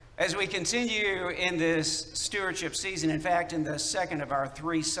As we continue in this stewardship season, in fact, in the second of our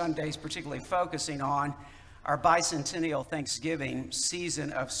 3 Sundays, particularly focusing on our bicentennial Thanksgiving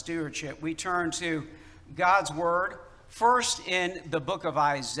season of stewardship, we turn to God's Word, first in the book of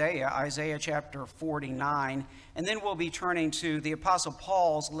Isaiah, Isaiah chapter 49, and then we'll be turning to the Apostle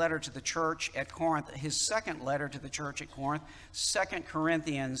Paul's letter to the church at Corinth, his second letter to the church at Corinth, 2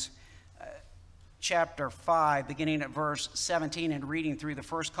 Corinthians chapter 5, beginning at verse 17 and reading through the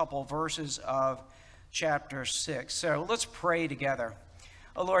first couple verses of chapter 6. So let's pray together.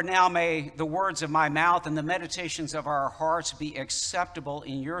 Oh Lord, now may the words of my mouth and the meditations of our hearts be acceptable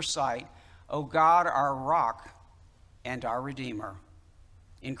in your sight, O God, our rock and our Redeemer.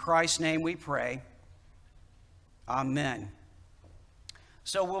 In Christ's name we pray. Amen.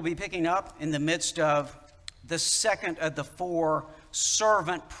 So we'll be picking up in the midst of the second of the 4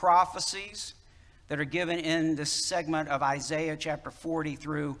 servant prophecies that are given in this segment of Isaiah chapter 40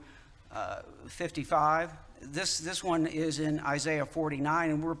 through 55. This one is in Isaiah 49,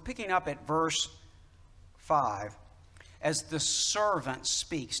 and we're picking up at verse 5 as the servant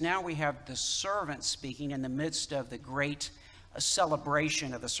speaks. Now we have the servant speaking in the midst of the great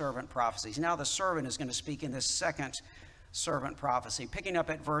celebration of the servant prophecies. Now the servant is going to speak in this second servant prophecy, picking up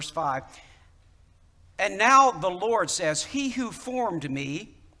at verse 5. And now the Lord says, He who formed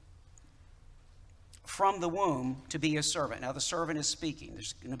me from the womb to be his servant. Now the servant is speaking.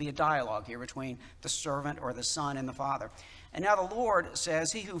 There's going to be a dialogue here between the servant or the son and the father. And now the Lord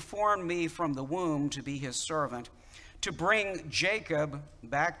says, He who formed me from the womb to be his servant, to bring Jacob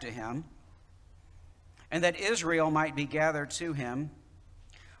back to him, and that Israel might be gathered to him.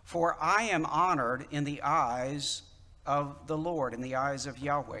 For I am honored in the eyes of the Lord, in the eyes of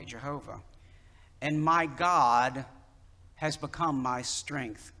Yahweh, Jehovah. And my God has become my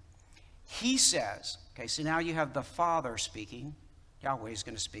strength. He says, okay, so now you have the Father speaking. Yahweh is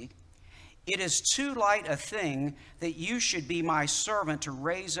going to speak. It is too light a thing that you should be my servant to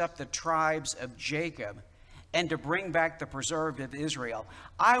raise up the tribes of Jacob and to bring back the preserved of Israel.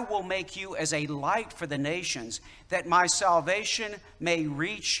 I will make you as a light for the nations, that my salvation may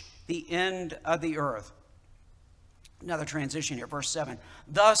reach the end of the earth. Another transition here, verse 7.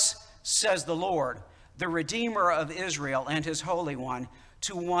 Thus says the Lord, the Redeemer of Israel and his Holy One,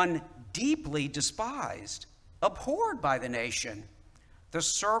 to one deeply despised, abhorred by the nation, the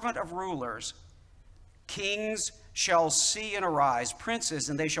servant of rulers. Kings shall see and arise, princes,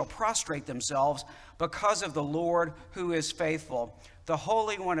 and they shall prostrate themselves because of the Lord who is faithful, the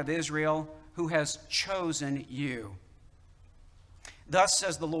Holy One of Israel who has chosen you. Thus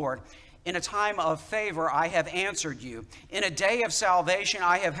says the Lord, in a time of favor I have answered you. In a day of salvation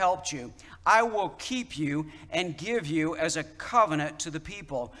I have helped you. I will keep you and give you as a covenant to the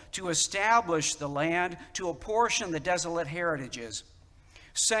people, to establish the land, to apportion the desolate heritages,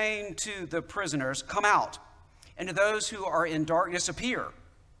 saying to the prisoners, come out, and to those who are in darkness, appear.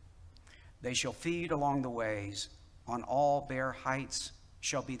 They shall feed along the ways. On all bare heights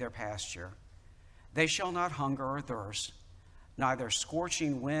shall be their pasture. They shall not hunger or thirst. Neither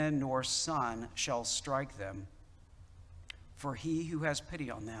scorching wind nor sun shall strike them. For he who has pity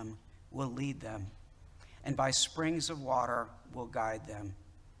on them will lead them, and by springs of water will guide them.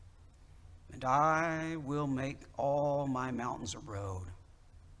 And I will make all my mountains a road,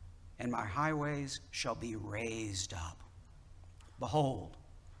 and my highways shall be raised up. Behold,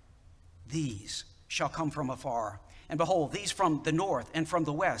 these shall come from afar, and behold, these from the north and from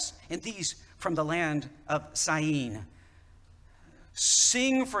the west, and these from the land of Syene.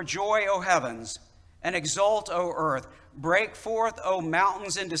 Sing for joy, O heavens, and exult, O earth. Break forth, O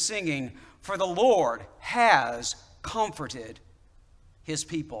mountains, into singing, for the Lord has comforted his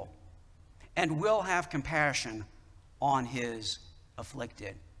people and will have compassion on his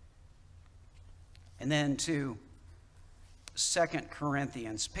afflicted. And then to 2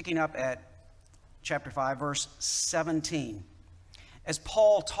 Corinthians, picking up at chapter 5, verse 17. As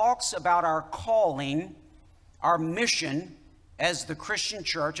Paul talks about our calling, our mission as the Christian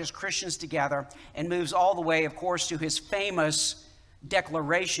church, as Christians together, and moves all the way, of course, to his famous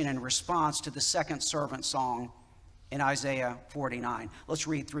declaration in response to the second servant song in Isaiah 49. Let's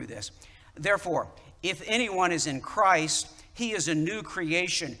read through this. Therefore, if anyone is in Christ, he is a new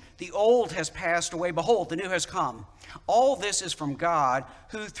creation. The old has passed away. Behold, the new has come. All this is from God,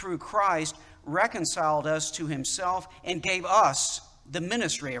 who through Christ reconciled us to himself and gave us the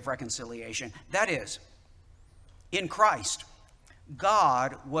ministry of reconciliation. That is, in Christ,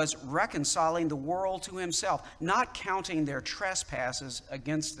 God was reconciling the world to himself, not counting their trespasses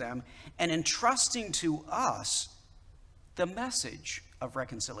against them, and entrusting to us the message of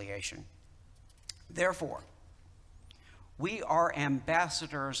reconciliation. Therefore, We are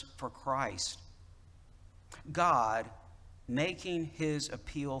ambassadors for Christ. God making his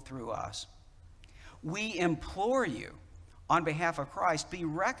appeal through us. We implore you, on behalf of Christ, be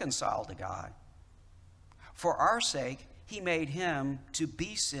reconciled to God. For our sake, he made him to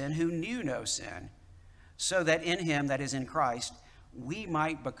be sin who knew no sin, so that in him, that is in Christ, we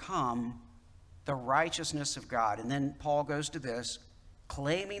might become the righteousness of God. And then Paul goes to this,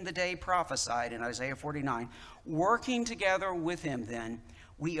 claiming the day prophesied in Isaiah 49, working together with him then,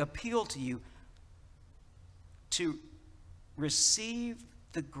 we appeal to you to receive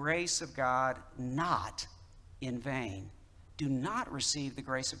the grace of God not in vain. Do not receive the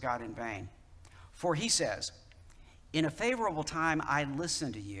grace of God in vain. For he says, in a favorable time I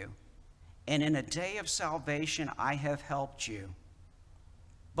listened to you, and in a day of salvation I have helped you.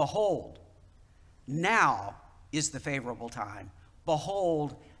 Behold, now is the favorable time.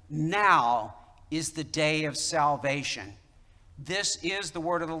 Behold, now is the day of salvation. This is the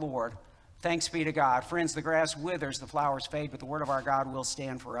word of the Lord. Thanks be to God. Friends, the grass withers, the flowers fade, but the word of our God will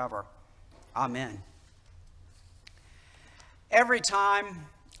stand forever. Amen. Every time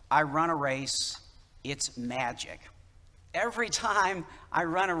I run a race, it's magic. Every time I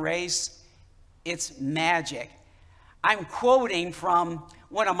run a race, it's magic. I'm quoting from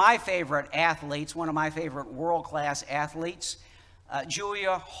one of my favorite athletes, one of my favorite world-class athletes,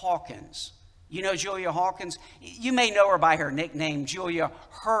 Julia Hawkins. You know Julia Hawkins? You may know her by her nickname, Julia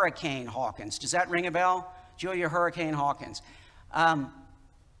Hurricane Hawkins. Does that ring a bell? Julia Hurricane Hawkins.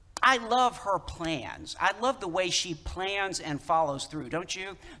 I love her plans. I love the way she plans and follows through, don't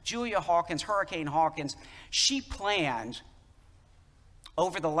you? Julia Hawkins, Hurricane Hawkins, she planned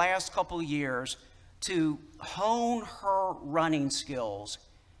over the last couple years to hone her running skills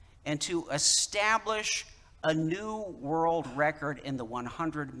and to establish a new world record in the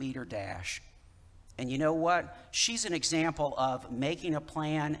 100-meter dash. And you know what? She's an example of making a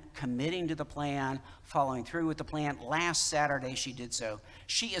plan, committing to the plan, following through with the plan. Last Saturday, she did so.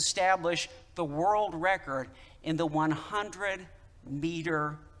 She established the world record in the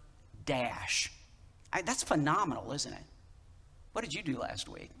 100-meter dash. That's phenomenal, isn't it? What did you do last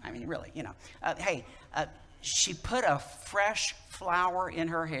week? I mean, really, you know. She put a fresh flower in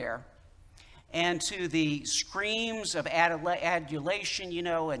her hair, and to the screams of adulation, you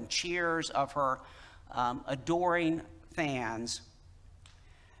know, and cheers of her adoring fans,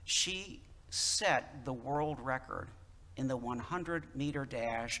 she set the world record in the 100-meter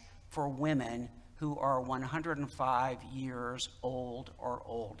dash for women who are 105 years old or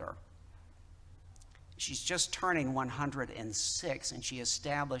older. She's just turning 106, and she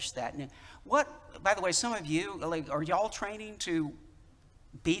established that. What, by the way, some of you, like, are y'all training to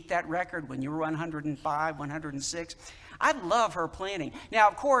beat that record when you were 105, 106? I love her planning. Now,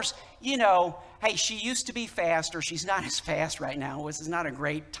 of course, you know, hey, she used to be faster. She's not as fast right now. This is not a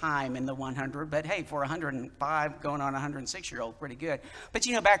great time in the 100, but hey, for 105 going on 106-year-old, pretty good. But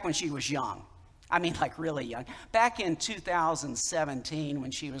you know, back when she was young, I mean, like really young, back in 2017 when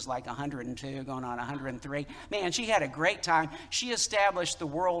she was like 102 going on 103, man, she had a great time. She established the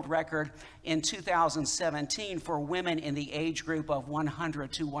world record in 2017 for women in the age group of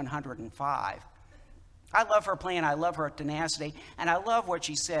 100 to 105. I love her plan. I love her tenacity. And I love what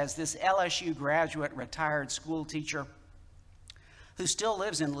she says. This LSU graduate, retired school teacher who still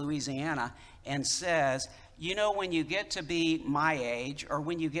lives in Louisiana, and says, you know, when you get to be my age, or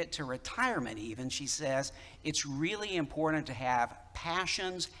when you get to retirement even, she says, it's really important to have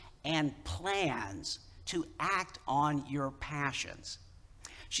passions and plans to act on your passions.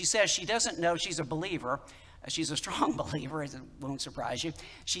 She says she doesn't know, she's a believer, she's a strong believer, it won't surprise you.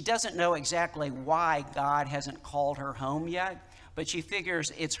 She doesn't know exactly why God hasn't called her home yet, but she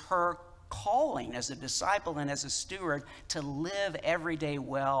figures it's her calling as a disciple and as a steward to live every day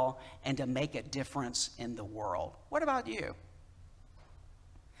well and to make a difference in the world. What about you?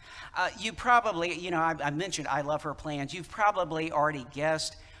 You probably, you know, I mentioned I love her plans. You've probably already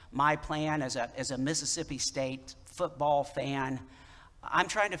guessed my plan as a Mississippi State football fan. I'm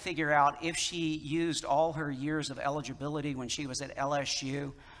trying to figure out if she used all her years of eligibility when she was at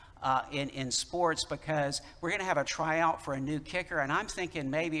LSU in sports, because we're going to have a tryout for a new kicker, and I'm thinking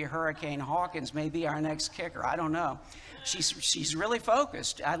maybe Hurricane Hawkins may be our next kicker. I don't know. She's really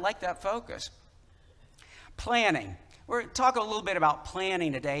focused. I like that focus. Planning. We're talking a little bit about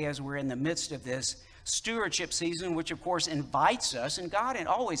planning today as we're in the midst of this stewardship season, which of course invites us, and God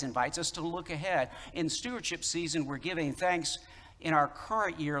always invites us to look ahead. In stewardship season, we're giving thanks in our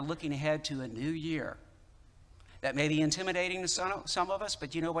current year, looking ahead to a new year. That may be intimidating to some of us,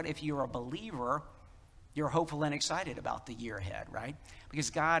 but you know what? If you're a believer, you're hopeful and excited about the year ahead, right?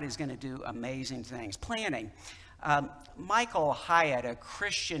 Because God is going to do amazing things. Planning. Michael Hyatt, a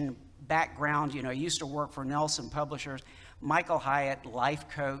Christian background, he used to work for Nelson Publishers. Michael Hyatt, life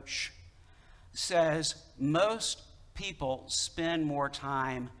coach, says most people spend more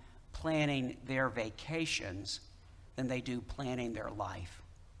time planning their vacations than they do planning their life.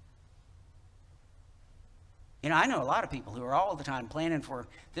 I know a lot of people who are all the time planning for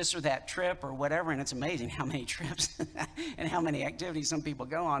this or that trip or whatever, and it's amazing how many trips and how many activities some people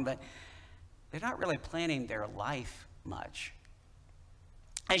go on, but they're not really planning their life much.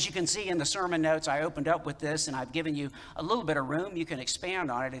 As you can see in the sermon notes, I opened up with this, and I've given you a little bit of room. You can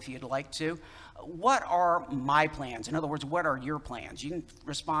expand on it if you'd like to. What are my plans? In other words, what are your plans? You can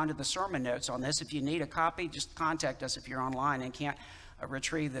respond to the sermon notes on this. If you need a copy, just contact us if you're online and can't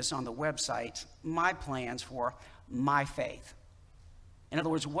retrieve this on the website. My plans for my faith. In other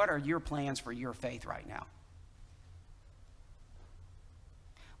words, what are your plans for your faith right now?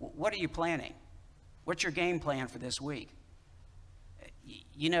 What are you planning? What's your game plan for this week?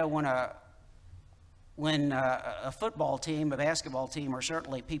 When a football team, a basketball team, or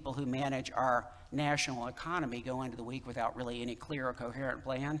certainly people who manage our national economy go into the week without really any clear or coherent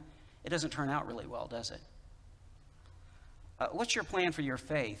plan, it doesn't turn out really well, does it? What's your plan for your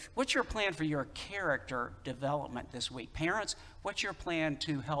faith? What's your plan for your character development this week? Parents, what's your plan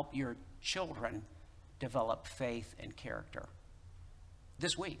to help your children develop faith and character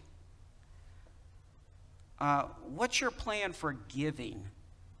this week? What's your plan for giving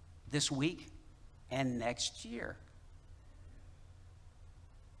this week and next year?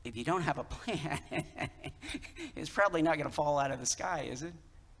 If you don't have a plan, it's probably not going to fall out of the sky, is it?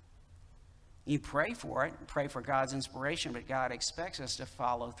 You pray for it, pray for God's inspiration, but God expects us to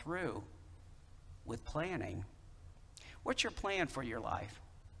follow through with planning. What's your plan for your life?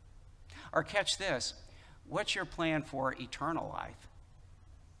 Or catch this, what's your plan for eternal life?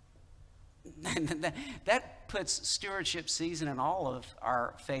 That puts stewardship season and all of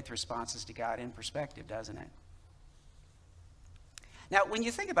our faith responses to God in perspective, doesn't it? Now, when you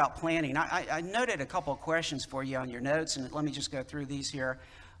think about planning, I noted a couple of questions for you on your notes, and let me just go through these here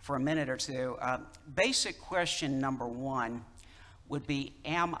for a minute or two. Basic question number one would be,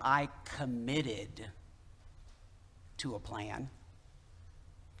 am I committed to a plan?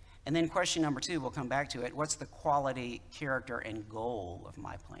 And then question number two, we'll come back to it, what's the quality, character, and goal of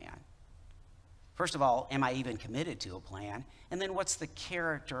my plan? First of all, am I even committed to a plan? And then what's the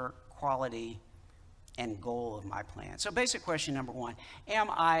character, quality, and goal of my plan? So basic question number one, am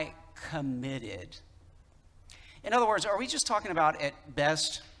I committed? In other words, are we just talking about at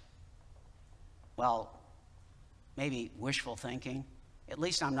best, well, maybe wishful thinking? At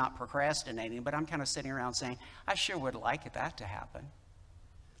least I'm not procrastinating, but I'm kind of sitting around saying, I sure would like that to happen.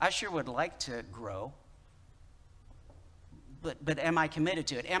 I sure would like to grow. But am I committed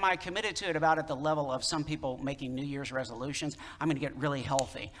to it? Am I committed to it about at the level of some people making New Year's resolutions? I'm going to get really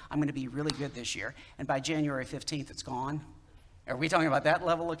healthy. I'm going to be really good this year. And by January 15th, it's gone. Are we talking about that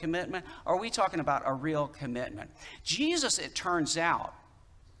level of commitment? Or are we talking about a real commitment? Jesus, it turns out,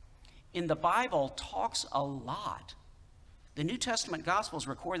 in the Bible, talks a lot. The New Testament Gospels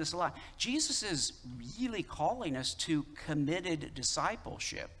record this a lot. Jesus is really calling us to committed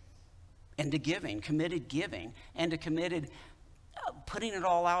discipleship and to giving, committed giving, and to committed putting it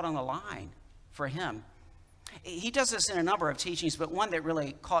all out on the line for him. He does this in a number of teachings, but one that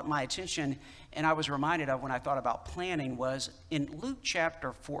really caught my attention and I was reminded of when I thought about planning was in Luke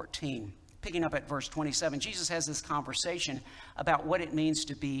chapter 14, picking up at verse 27. Jesus has this conversation about what it means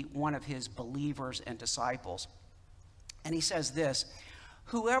to be one of his believers and disciples. And he says this,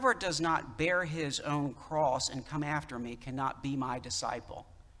 whoever does not bear his own cross and come after me cannot be my disciple.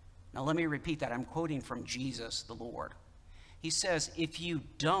 Now let me repeat that. I'm quoting from Jesus, the Lord. He says, if you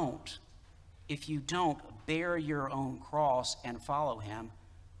don't bear your own cross and follow him,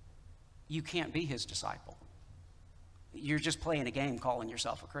 you can't be his disciple. You're just playing a game calling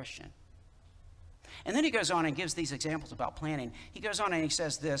yourself a Christian. And then he goes on and gives these examples about planning. He goes on and he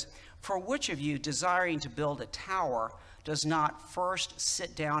says this, for which of you desiring to build a tower does not first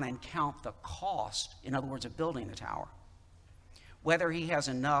sit down and count the cost, in other words, of building the tower, whether he has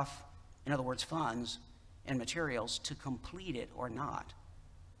enough, in other words, funds and materials to complete it or not.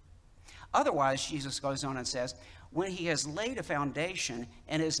 Otherwise, Jesus goes on and says, when he has laid a foundation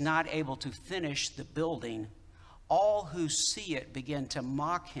and is not able to finish the building, all who see it begin to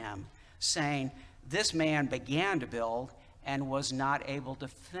mock him, saying, this man began to build and was not able to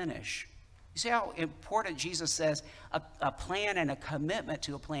finish. You see how important Jesus says a plan and a commitment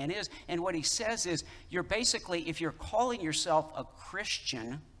to a plan is? And what he says is, you're basically, if you're calling yourself a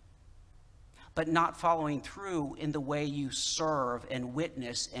Christian, but not following through in the way you serve and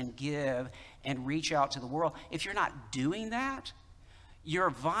witness and give and reach out to the world, if you're not doing that,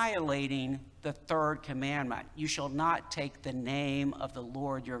 you're violating the third commandment. You shall not take the name of the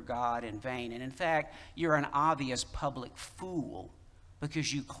Lord your God in vain. And in fact, you're an obvious public fool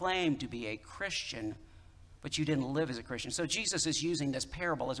because you claim to be a Christian, but you didn't live as a Christian. So Jesus is using this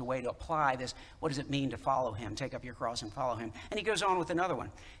parable as a way to apply this. What does it mean to follow him? Take up your cross and follow him. And he goes on with another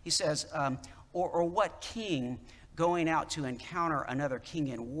one. He says, or what king going out to encounter another king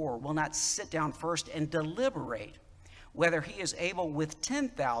in war will not sit down first and deliberate whether he is able with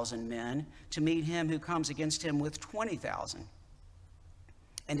 10,000 men to meet him who comes against him with 20,000?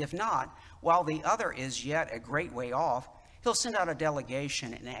 And if not, while the other is yet a great way off, he'll send out a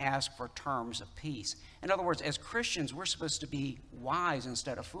delegation and ask for terms of peace. In other words, as Christians, we're supposed to be wise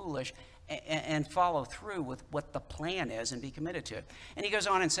instead of foolish and follow through with what the plan is and be committed to it. And he goes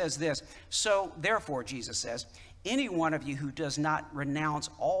on and says this, so therefore, Jesus says, any one of you who does not renounce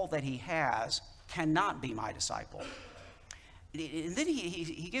all that he has cannot be my disciple. And then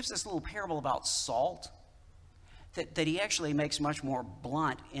he gives this little parable about salt that he actually makes much more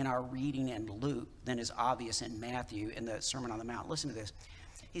blunt in our reading in Luke than is obvious in Matthew in the Sermon on the Mount. Listen to this.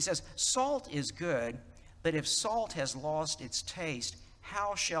 He says, salt is good, but if salt has lost its taste,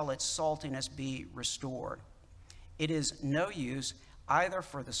 how shall its saltiness be restored? It is no use either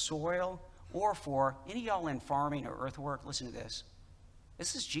for the soil or for, any of y'all in farming or earthwork, listen to this.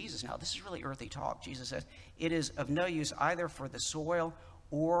 This is Jesus now. This is really earthy talk. Jesus says, it is of no use either for the soil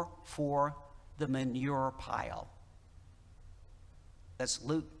or for the manure pile. That's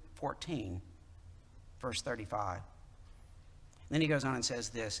Luke 14, verse 35. Then he goes on and says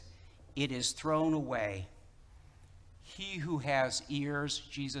this, it is thrown away. He who has ears,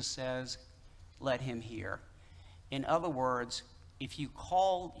 Jesus says, let him hear. In other words, if you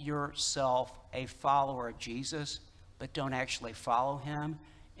call yourself a follower of Jesus, but don't actually follow him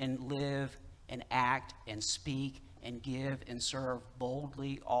and live and act and speak and give and serve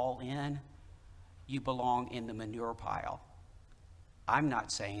boldly all in, you belong in the manure pile. I'm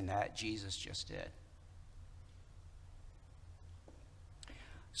not saying that, Jesus just did.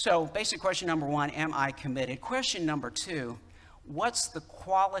 So basic question number one, am I committed? Question number two, what's the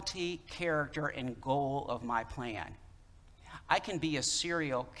quality, character, and goal of my plan? I can be a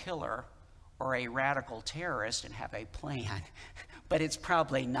serial killer or a radical terrorist and have a plan, but it's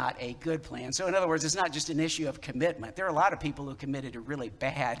probably not a good plan. So in other words, it's not just an issue of commitment. There are a lot of people who committed to really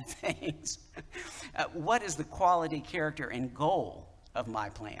bad things. What is the quality, character, and goal of my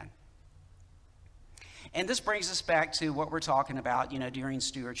plan? And this brings us back to what we're talking about, during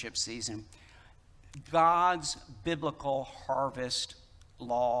stewardship season. God's biblical harvest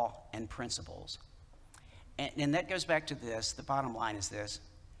law and principles. And that goes back to this. The bottom line is this.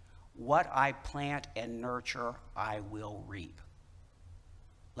 What I plant and nurture, I will reap.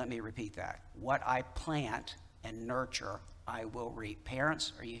 Let me repeat that. What I plant and nurture, I will reap.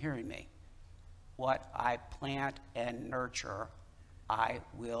 Parents, are you hearing me? What I plant and nurture, I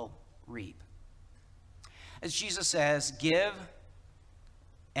will reap. As Jesus says, give,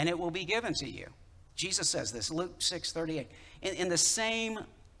 and it will be given to you. Jesus says this, Luke 6:38. In the same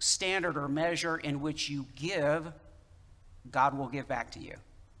standard or measure in which you give, God will give back to you,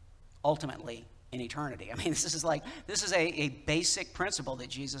 ultimately in eternity. I mean, this is a basic principle that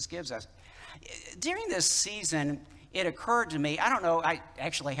Jesus gives us. During this season, it occurred to me, I don't know, I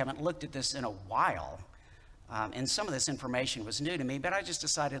actually haven't looked at this in a while, and some of this information was new to me, but I just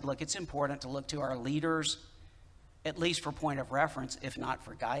decided, look, it's important to look to our leaders, at least for point of reference, if not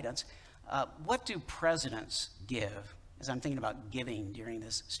for guidance. What do presidents give, as I'm thinking about giving during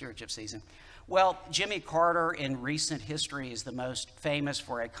this stewardship season? Well, Jimmy Carter in recent history is the most famous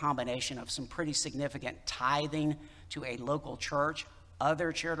for a combination of some pretty significant tithing to a local church,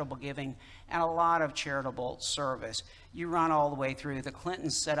 other charitable giving, and a lot of charitable service. You run all the way through. The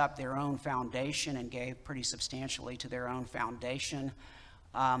Clintons set up their own foundation and gave pretty substantially to their own foundation.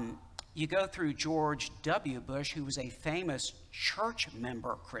 You go through George W. Bush, who was a famous church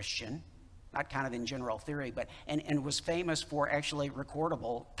member Christian, not kind of in general theory, but and was famous for actually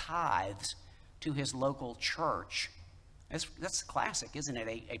recordable tithes to his local church. That's classic, isn't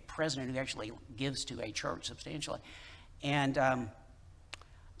it? A president who actually gives to a church substantially. And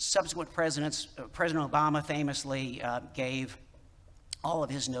subsequent presidents, President Obama famously gave all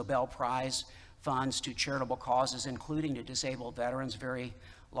of his Nobel Prize funds to charitable causes, including to disabled veterans, very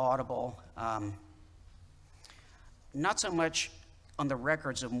laudable. Not so much on the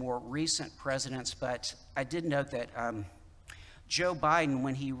records of more recent presidents, but I did note that Joe Biden,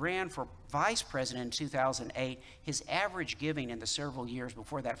 when he ran for vice president in 2008, his average giving in the several years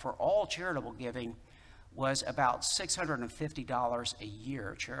before that for all charitable giving was about $650 a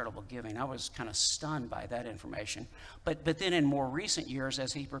year, charitable giving. I was kind of stunned by that information. But then in more recent years,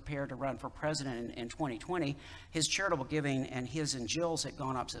 as he prepared to run for president in 2020, his charitable giving and his and Jill's had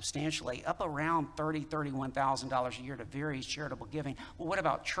gone up substantially, up around $30,000, $31,000 a year to various charitable giving. Well, what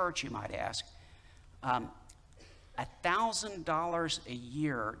about church, you might ask? $1,000 a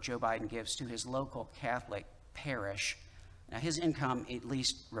year Joe Biden gives to his local Catholic parish. Now, his income, at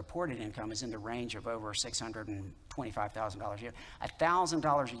least reported income, is in the range of over $625,000 a year.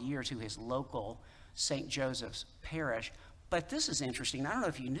 $1,000 a year to his local St. Joseph's parish. But this is interesting. I don't know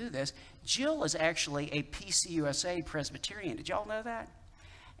if you knew this. Jill is actually a PCUSA Presbyterian. Did y'all know that?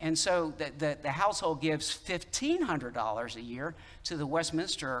 And so the household gives $1,500 a year to the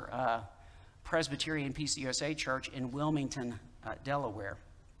Westminster Presbyterian PCUSA Church in Wilmington, Delaware.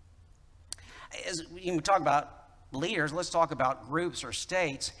 As you talk about leaders, let's talk about groups or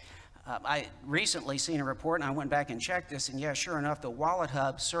states. I recently seen a report, and I went back and checked this, and yeah, sure enough, the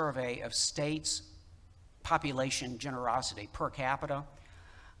WalletHub survey of states' population generosity per capita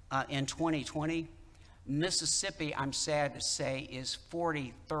in 2020, Mississippi, I'm sad to say, is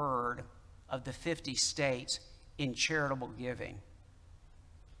 43rd of the 50 states in charitable giving.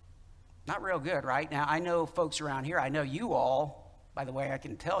 Not real good, right? Now, I know folks around here, I know you all, by the way, I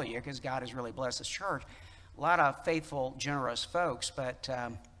can tell you, because God has really blessed this church, a lot of faithful, generous folks, but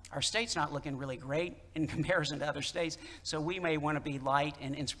our state's not looking really great in comparison to other states, so we may want to be light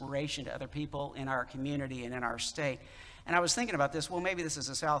and inspiration to other people in our community and in our state. And I was thinking about this, well, maybe this is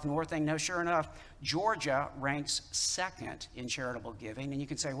a South-North thing. No, sure enough, Georgia ranks second in charitable giving, and you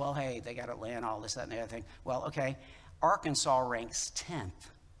can say, well, hey, they got Atlanta, all this, that, and the other thing. Well, okay, Arkansas ranks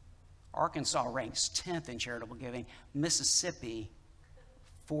 10th. Arkansas ranks 10th in charitable giving. Mississippi,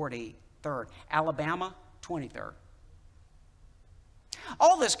 43rd. Alabama, 23rd.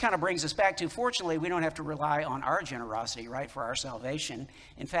 All this kind of brings us back to, fortunately, we don't have to rely on our generosity, right, for our salvation.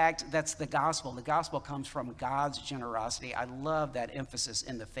 In fact, that's the gospel. The gospel comes from God's generosity. I love that emphasis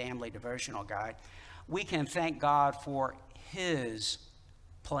in the family devotional guide. We can thank God for his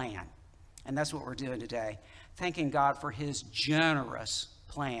plan. And that's what we're doing today. Thanking God for his generous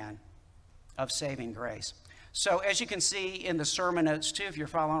plan of saving grace. So as you can see in the sermon notes too, if you're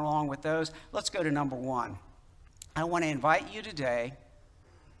following along with those, let's go to number one. I want to invite you today,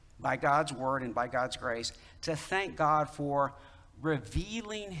 by God's word and by God's grace, to thank God for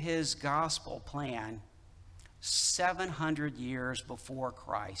revealing his gospel plan 700 years before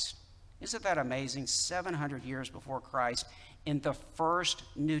Christ. Isn't that amazing? 700 years before Christ in the first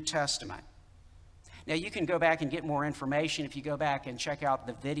New Testament. Now, you can go back and get more information if you go back and check out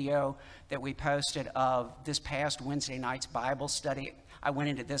the video that we posted of this past Wednesday night's Bible study. I went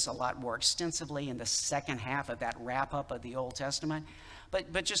into this a lot more extensively in the second half of that wrap-up of the Old Testament.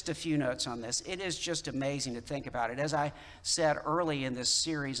 But just a few notes on this. It is just amazing to think about it. As I said early in this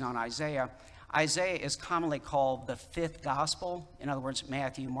series on Isaiah, Isaiah is commonly called the fifth gospel. In other words,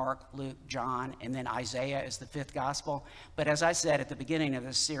 Matthew, Mark, Luke, John, and then Isaiah is the fifth gospel. But as I said at the beginning of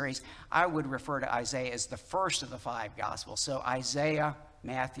this series, I would refer to Isaiah as the first of the five gospels. So Isaiah,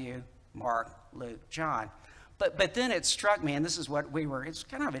 Matthew, Mark, Luke, John. But then it struck me, and this is what it's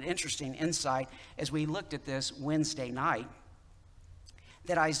kind of an interesting insight as we looked at this Wednesday night,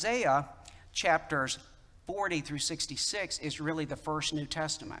 that Isaiah chapters 40 through 66 is really the first New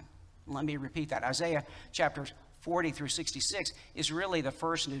Testament. Let me repeat that. Isaiah chapters 40 through 66 is really the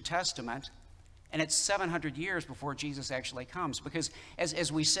first New Testament, and it's 700 years before Jesus actually comes. Because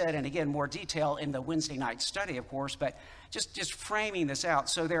as we said, and again, more detail in the Wednesday night study, of course, but just framing this out.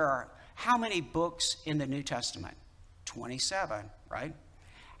 So there are how many books in the New Testament? 27, right?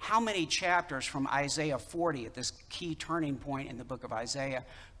 How many chapters from Isaiah 40 at this key turning point in the book of Isaiah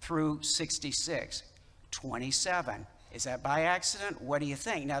through 66? 27. Is that by accident? What do you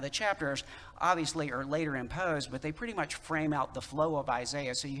think? Now, the chapters obviously are later imposed, but they pretty much frame out the flow of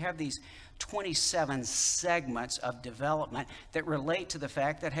Isaiah. So you have these 27 segments of development that relate to the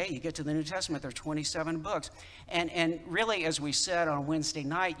fact that, hey, you get to the New Testament, there are 27 books. And really, as we said on Wednesday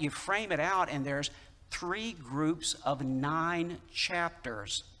night, you frame it out, and there's 3 groups of 9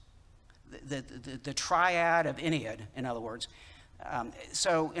 chapters. The triad of Ennead, in other words.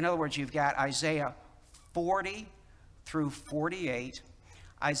 So, in other words, you've got Isaiah 40 through 48,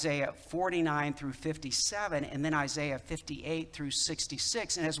 Isaiah 49 through 57, and then Isaiah 58 through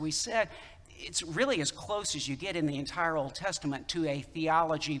 66. And as we said, it's really as close as you get in the entire Old Testament to a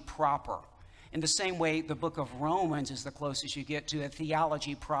theology proper. In the same way, the book of Romans is the closest you get to a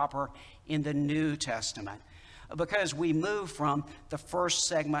theology proper in the New Testament. because we move from the first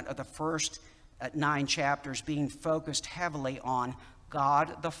segment of the first 9 chapters being focused heavily on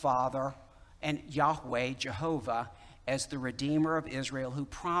God the Father and Yahweh, Jehovah, as the Redeemer of Israel, who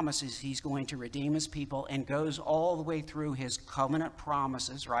promises he's going to redeem his people and goes all the way through his covenant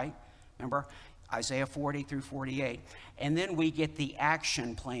promises, right? Remember, Isaiah 40 through 48. And then we get the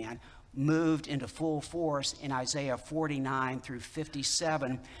action plan moved into full force in Isaiah 49 through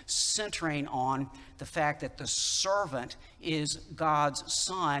 57, centering on the fact that the servant is God's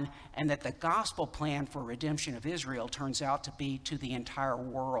son and that the gospel plan for redemption of Israel turns out to be to the entire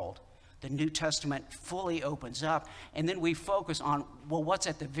world. The New Testament fully opens up, and then we focus on, well, what's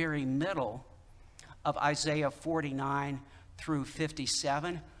at the very middle of Isaiah 49 through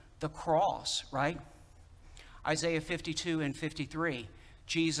 57? The cross, right? Isaiah 52 and 53.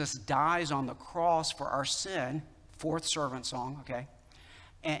 Jesus dies on the cross for our sin, fourth servant song, okay?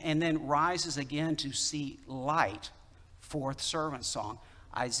 And then rises again to see light, fourth servant song,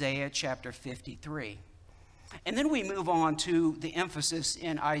 Isaiah chapter 53. And then we move on to the emphasis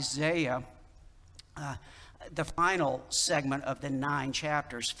in Isaiah, the final segment of the 9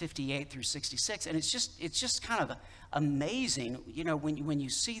 chapters, 58 through 66. And it's just kind of amazing, you know, when you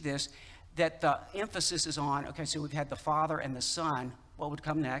see this, that the emphasis is on, okay, so we've had the Father and the Son. What would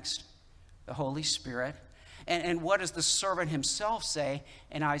come next? The Holy Spirit. And what does the servant himself say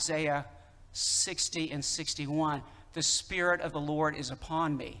in Isaiah 60 and 61? The Spirit of the Lord is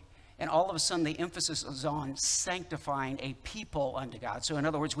upon me. And all of a sudden, the emphasis is on sanctifying a people unto God. So in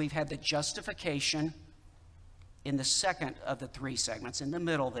other words, we've had the justification in the second of the 3 segments, in the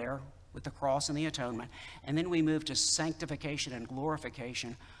middle there, with the cross and the atonement. And then we move to sanctification and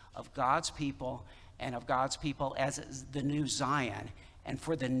glorification of God's people and of God's people as the new Zion, and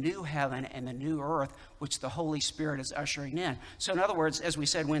for the new heaven and the new earth, which the Holy Spirit is ushering in. So in other words, as we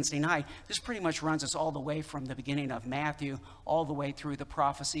said Wednesday night, this pretty much runs us all the way from the beginning of Matthew, all the way through the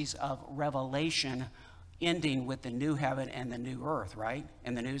prophecies of Revelation, ending with the new heaven and the new earth, right?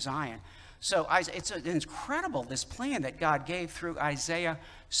 And the new Zion. So it's incredible, this plan that God gave through Isaiah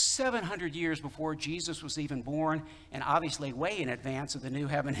 700 years before Jesus was even born, and obviously way in advance of the new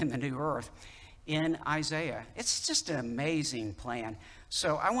heaven and the new earth in Isaiah. It's just an amazing plan.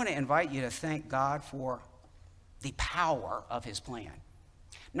 So I want to invite you to thank God for the power of his plan.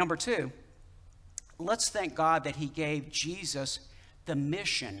 Number 2, let's thank God that he gave Jesus the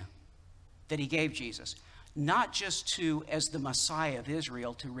mission that he gave Jesus. Not just to, as the Messiah of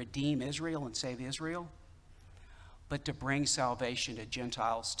Israel, to redeem Israel and save Israel, but to bring salvation to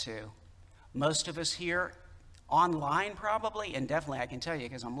Gentiles too. Most of us here, online probably, and definitely I can tell you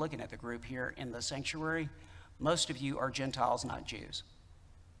because I'm looking at the group here in the sanctuary, most of you are Gentiles, not Jews.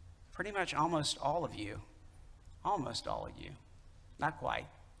 Pretty much almost all of you, not quite,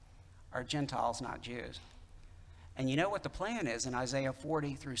 are Gentiles, not Jews. And you know what the plan is in Isaiah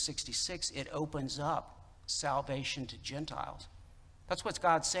 40 through 66? It opens up salvation to Gentiles. That's what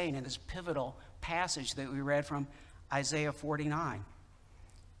God's saying in this pivotal passage that we read from Isaiah 49.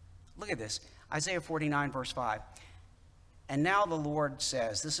 Look at this. Isaiah 49, verse 5. And now the Lord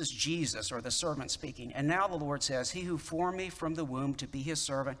says, this is Jesus, or the servant speaking, and now the Lord says, he who formed me from the womb to be his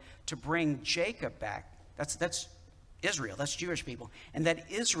servant, to bring Jacob back. That's Israel, that's Jewish people. And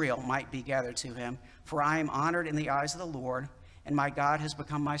that Israel might be gathered to him, for I am honored in the eyes of the Lord, and my God has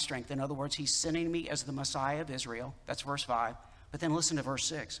become my strength. In other words, he's sending me as the Messiah of Israel. That's verse 5. But then listen to verse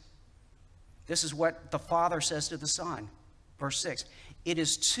 6. This is what the Father says to the Son. Verse 6. It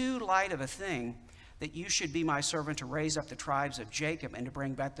is too light of a thing that you should be my servant to raise up the tribes of Jacob and to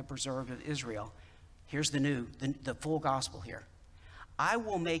bring back the preserved of Israel. Here's the full gospel here. I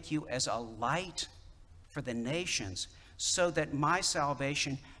will make you as a light for the nations, so that my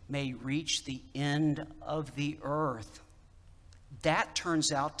salvation may reach the end of the earth. That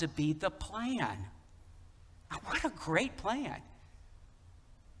turns out to be the plan. What a great plan.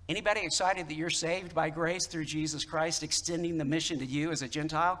 Anybody excited that you're saved by grace through Jesus Christ, extending the mission to you as a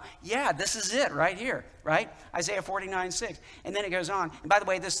Gentile? Yeah, this is it right here, right? Isaiah 49, 6. And then it goes on. And by the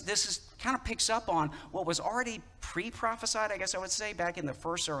way, this is kind of picks up on what was already pre-prophesied, I guess I would say, back in the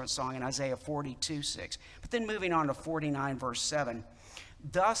first servant song in Isaiah 42, 6. But then moving on to 49, verse 7.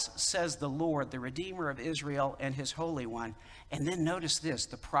 Thus says the Lord, the Redeemer of Israel and his Holy One. And then notice this,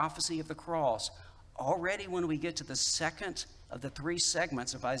 the prophecy of the cross. Already when we get to the second of the 3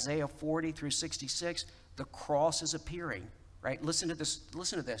 segments of Isaiah 40 through 66, the cross is appearing, right? Listen to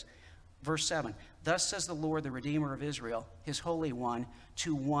this. Verse 7. Thus says the Lord, the Redeemer of Israel, his Holy One,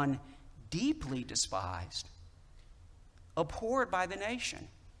 to one deeply despised, abhorred by the nation.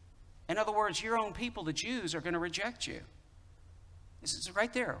 In other words, your own people, the Jews, are going to reject you. This is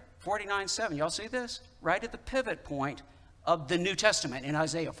right there. 49:7. Y'all see this? Right at the pivot point of the New Testament in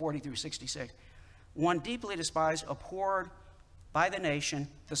Isaiah 40 through 66. One deeply despised, abhorred by the nation,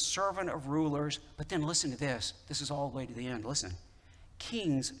 the servant of rulers. But then listen to this. This is all the way to the end. Listen.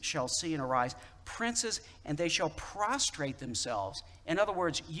 Kings shall see and arise, princes, and they shall prostrate themselves. In other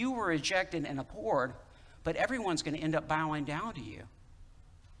words, you were rejected and abhorred, but everyone's going to end up bowing down to you.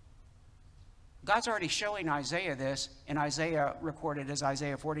 God's already showing Isaiah this, and Isaiah recorded as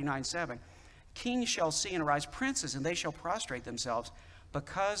Isaiah 49:7. Kings shall see and arise, princes, and they shall prostrate themselves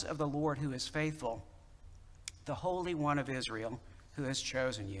because of the Lord who is faithful, the Holy One of Israel who has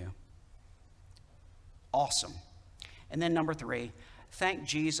chosen you. Awesome. And then number 3, thank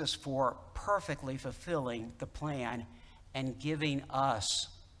Jesus for perfectly fulfilling the plan and giving us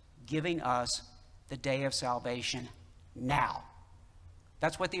the day of salvation now.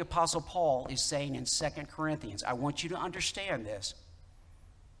 That's what the Apostle Paul is saying in 2 Corinthians. I want you to understand this.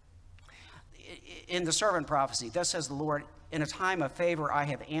 In the servant prophecy, thus says the Lord, in a time of favor I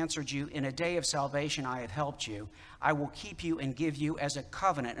have answered you. In a day of salvation I have helped you. I will keep you and give you as a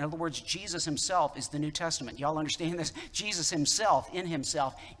covenant. In other words, Jesus himself is the New Testament. Y'all understand this? Jesus himself, in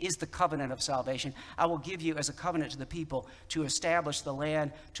himself, is the covenant of salvation. I will give you as a covenant to the people to establish the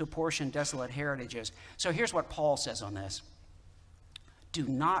land, to apportion desolate heritages. So here's what Paul says on this. Do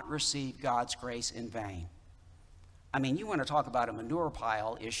not receive God's grace in vain. I mean, you want to talk about a manure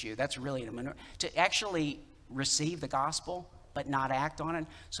pile issue. That's really a manure. To actually receive the gospel but not act on it.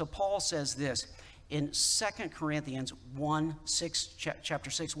 So Paul says this in 2 Corinthians 1:6, chapter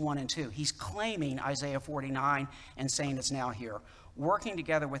 6, 1 and 2. He's claiming Isaiah 49 and saying it's now here. Working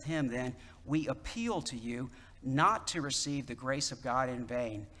together with him, then, we appeal to you not to receive the grace of God in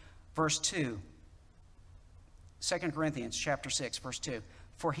vain. Verse 2, 2 Corinthians chapter 6, verse 2.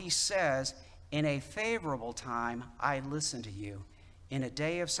 For he says, in a favorable time I listened to you. In a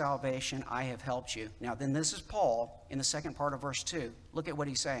day of salvation I have helped you. Now then, this is Paul in the second part of verse 2. Look at what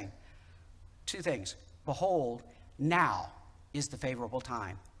he's saying. 2 things. Behold, now is the favorable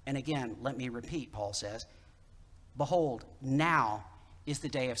time. And again, let me repeat, Paul says. Behold, now is the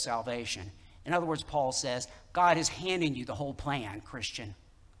day of salvation. In other words, Paul says, God is handing you the whole plan, Christian,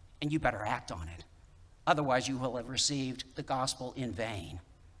 and you better act on it. Otherwise, you will have received the gospel in vain.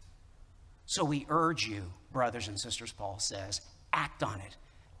 So we urge you, brothers and sisters, Paul says, act on it.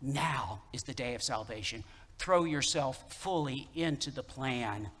 Now is the day of salvation. Throw yourself fully into the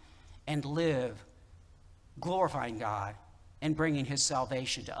plan and live glorifying God and bringing his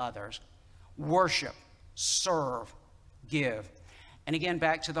salvation to others. Worship, serve, give. And again,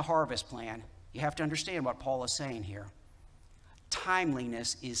 back to the harvest plan. You have to understand what Paul is saying here.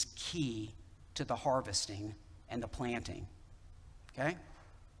 Timeliness is key to the harvesting and the planting. Okay?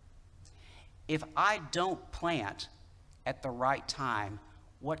 If I don't plant at the right time,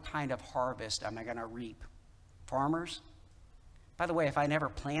 what kind of harvest am I going to reap? Farmers? By the way, if I never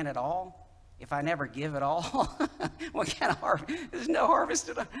plant at all, if I never give at all, what kind of harvest? There's no harvest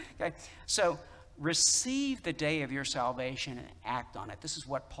at all. Okay? So receive the day of your salvation and act on it. This is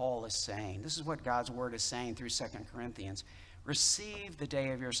what Paul is saying. This is what God's word is saying through 2 Corinthians. Receive the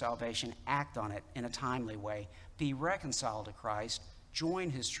day of your salvation, act on it in a timely way. Be reconciled to Christ, join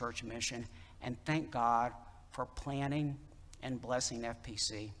his church mission, and thank God for planning and blessing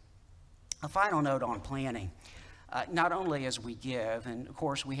FPC. A final note on planning. Not only as we give, and of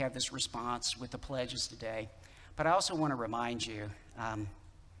course we have this response with the pledges today, but I also want to remind you,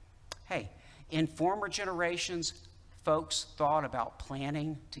 hey, in former generations, folks thought about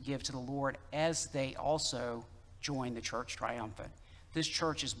planning to give to the Lord as they also joined the church triumphant. This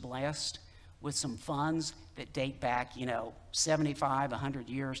church is blessed with some funds that date back, 75, 100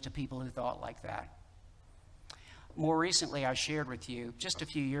 years to people who thought like that. More recently, I shared with you, just a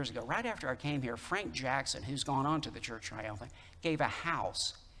few years ago, right after I came here, Frank Jackson, who's gone on to the church triumphant, gave a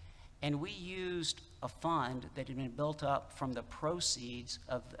house. And we used a fund that had been built up from the proceeds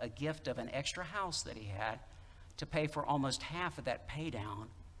of a gift of an extra house that he had to pay for almost half of that pay down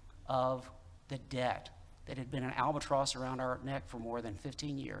of the debt that had been an albatross around our neck for more than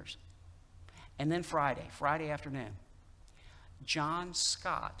 15 years. And then Friday afternoon, John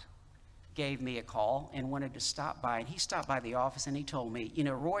Scott gave me a call and wanted to stop by. And he stopped by the office and he told me,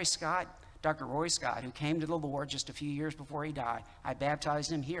 Roy Scott, Dr. Roy Scott, who came to the Lord just a few years before he died, I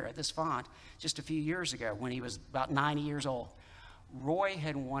baptized him here at this font just a few years ago when he was about 90 years old. Roy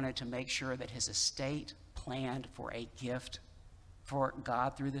had wanted to make sure that his estate planned for a gift for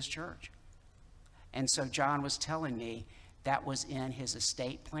God through this church. And so John was telling me that was in his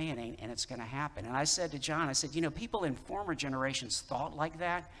estate planning, and it's going to happen. And I said to John, people in former generations thought like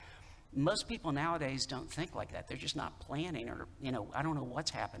that, Most people nowadays don't think like that. They're just not planning, or, I don't know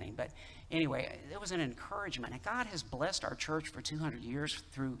what's happening. But anyway, it was an encouragement. And God has blessed our church for 200 years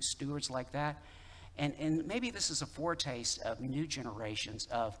through stewards like that. And maybe this is a foretaste of new generations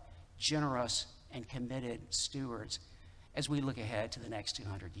of generous and committed stewards as we look ahead to the next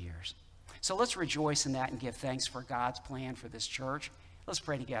 200 years. So let's rejoice in that and give thanks for God's plan for this church. Let's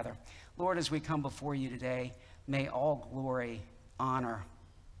pray together. Lord, as we come before you today, may all glory, honor,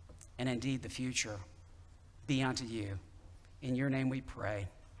 and indeed the future be unto you. In your name we pray.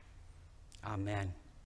 Amen.